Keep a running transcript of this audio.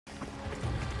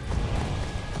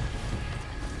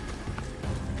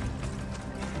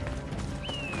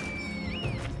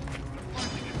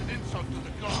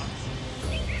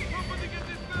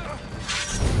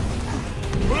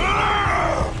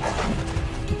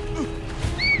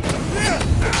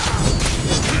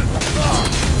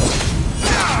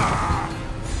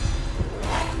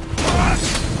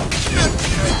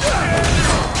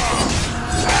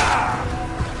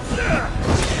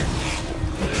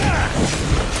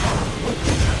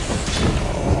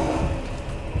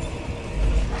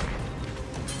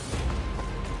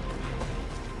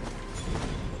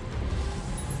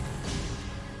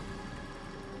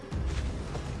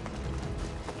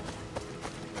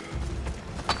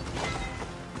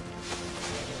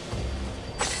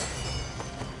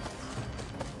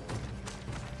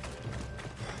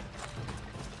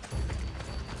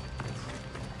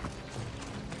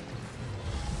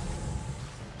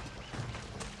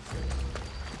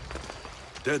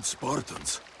Dead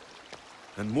Spartans.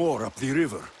 And more up the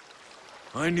river.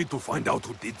 I need to find out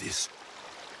who did this.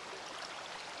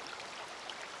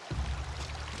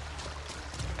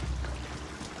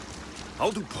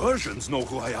 How do Persians know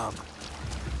who I am?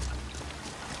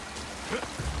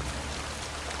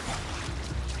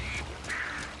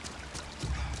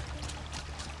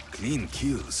 Clean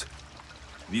kills.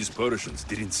 These Persians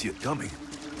didn't see it coming.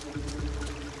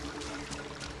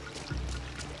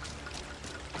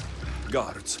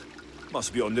 Guards.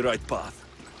 Must be on the right path.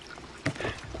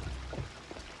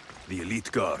 The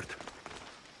elite guard.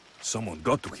 Someone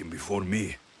got to him before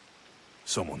me.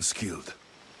 Someone skilled.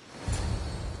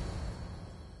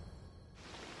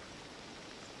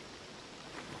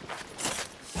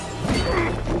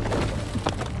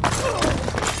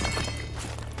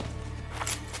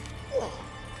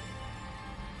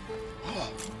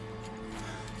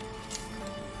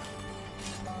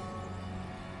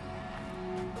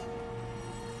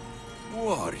 Who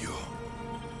are you?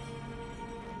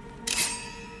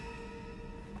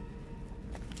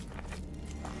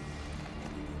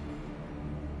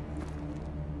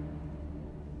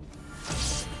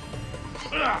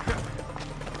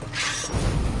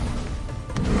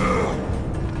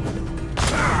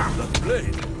 That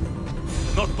blade.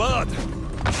 Not bad.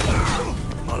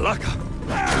 Malaka.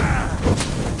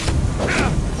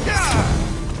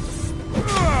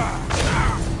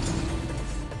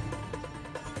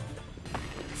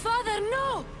 Father,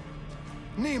 no!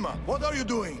 Nima, what are you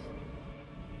doing?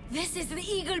 This is the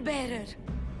Eagle Bearer.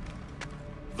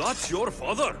 That's your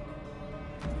father?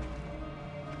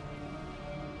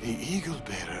 The Eagle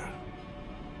Bearer.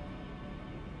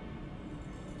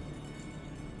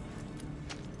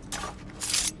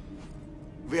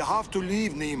 We have to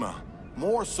leave, Nima.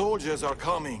 More soldiers are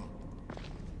coming.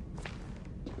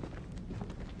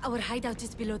 Our hideout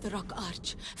is below the rock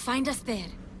arch. Find us there.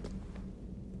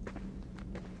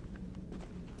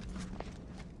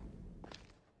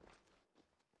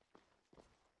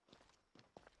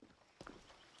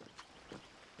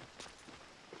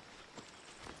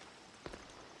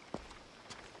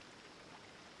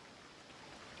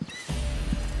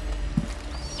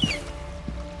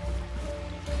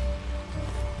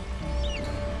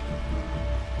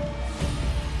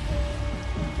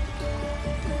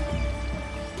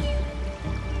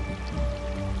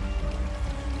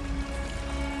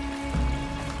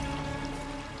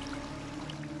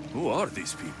 Who are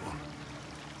these people?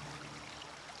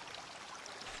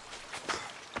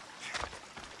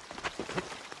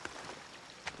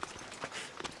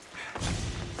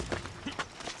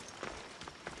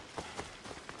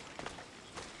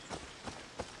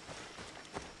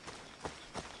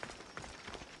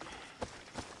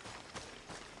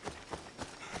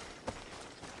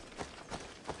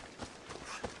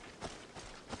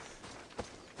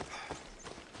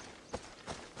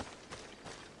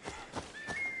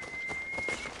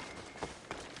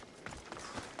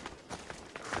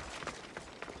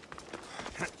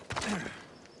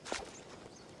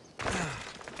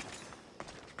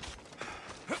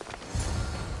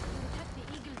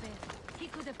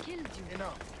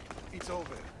 Enough. It's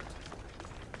over.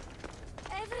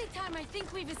 Every time I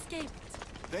think we've escaped.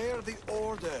 They're the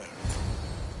Order.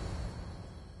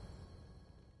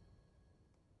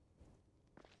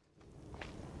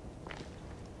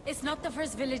 It's not the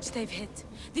first village they've hit.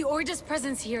 The Order's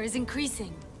presence here is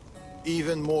increasing.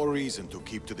 Even more reason to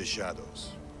keep to the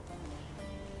shadows.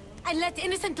 And let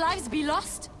innocent lives be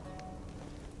lost?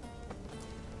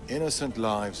 Innocent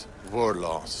lives were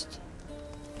lost.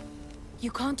 You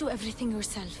can't do everything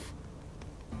yourself.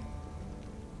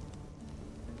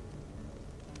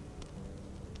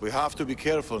 We have to be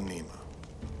careful, Nima.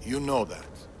 You know that.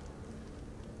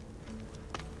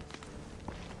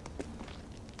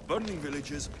 Burning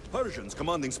villages, Persians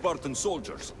commanding Spartan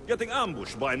soldiers, getting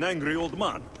ambushed by an angry old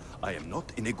man. I am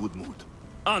not in a good mood.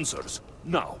 Answers,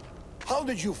 now. How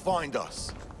did you find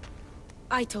us?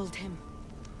 I told him.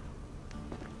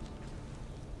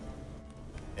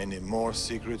 Any more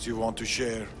secrets you want to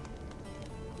share?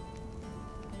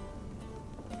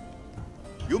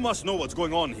 You must know what's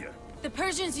going on here. The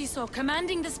Persians you saw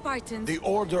commanding the Spartans... The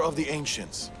Order of the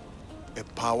Ancients. A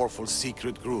powerful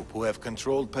secret group who have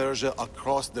controlled Persia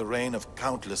across the reign of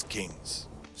countless kings.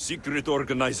 Secret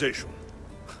organization.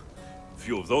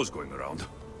 Few of those going around.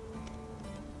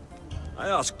 I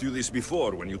asked you this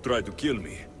before when you tried to kill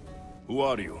me. Who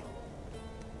are you?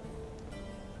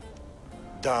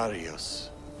 Darius.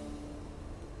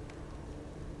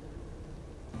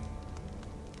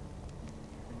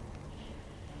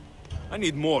 I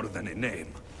need more than a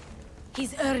name.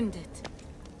 He's earned it.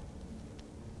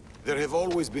 There have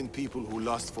always been people who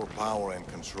lust for power and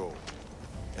control.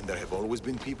 and there have always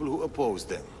been people who oppose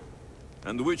them.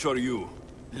 And which are you?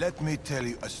 Let me tell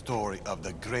you a story of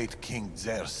the great King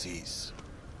Xerxes.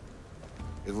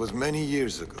 It was many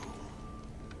years ago,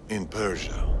 in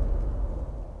Persia.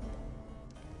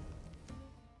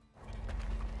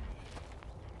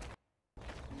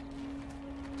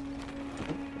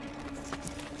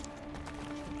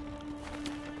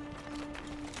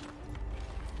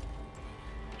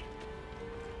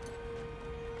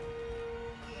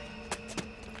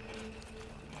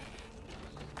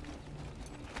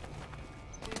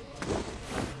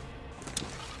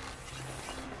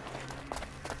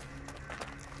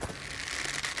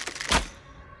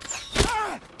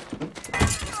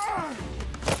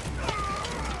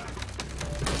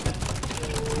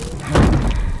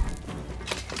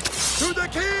 To the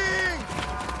king!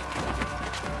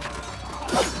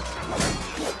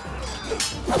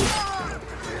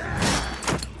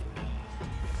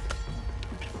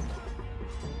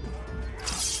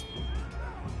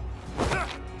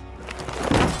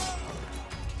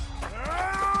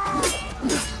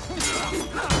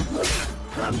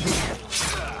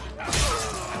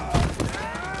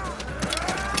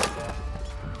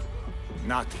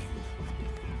 Nothing.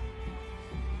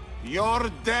 Your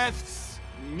deaths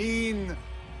mean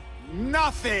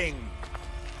nothing.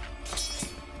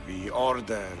 The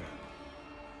order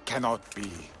cannot be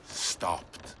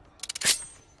stopped.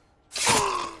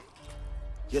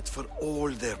 Yet for all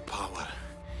their power,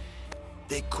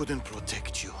 they couldn't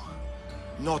protect you.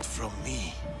 Not from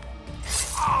me.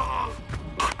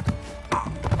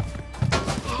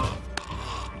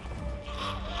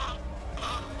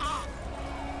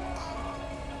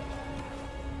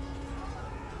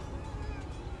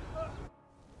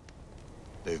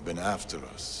 They've been after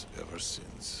us ever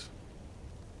since.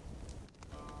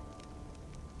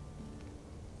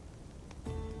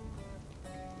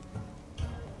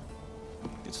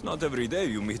 It's not every day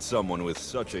you meet someone with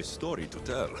such a story to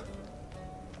tell.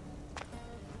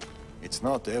 It's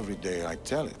not every day I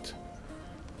tell it.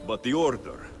 But the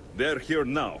Order, they're here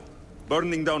now,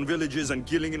 burning down villages and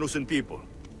killing innocent people.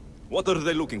 What are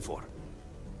they looking for?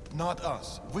 Not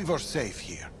us. We were safe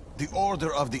here. The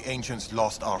Order of the Ancients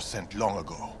lost our scent long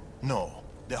ago. No,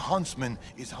 the Huntsman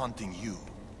is hunting you.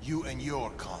 You and your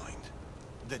kind.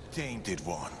 The Tainted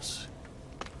Ones.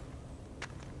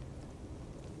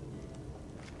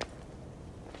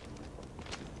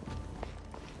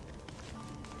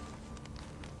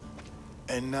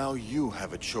 And now you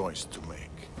have a choice to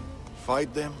make.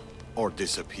 Fight them or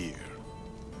disappear.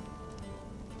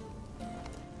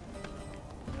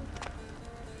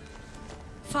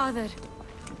 Father.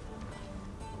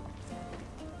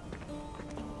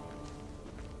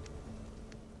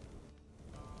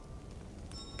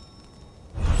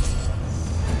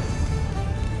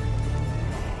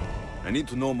 I need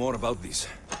to know more about this.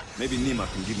 Maybe Nima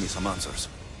can give me some answers.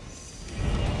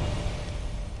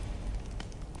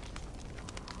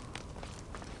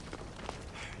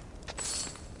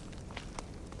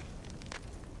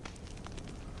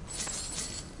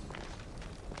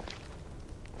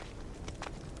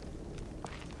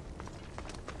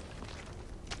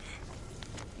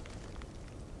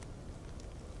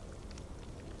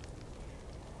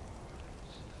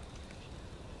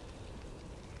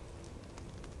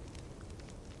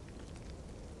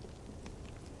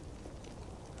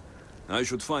 I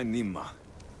should find Nima.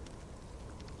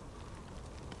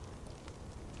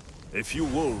 A few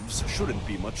wolves shouldn't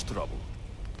be much trouble.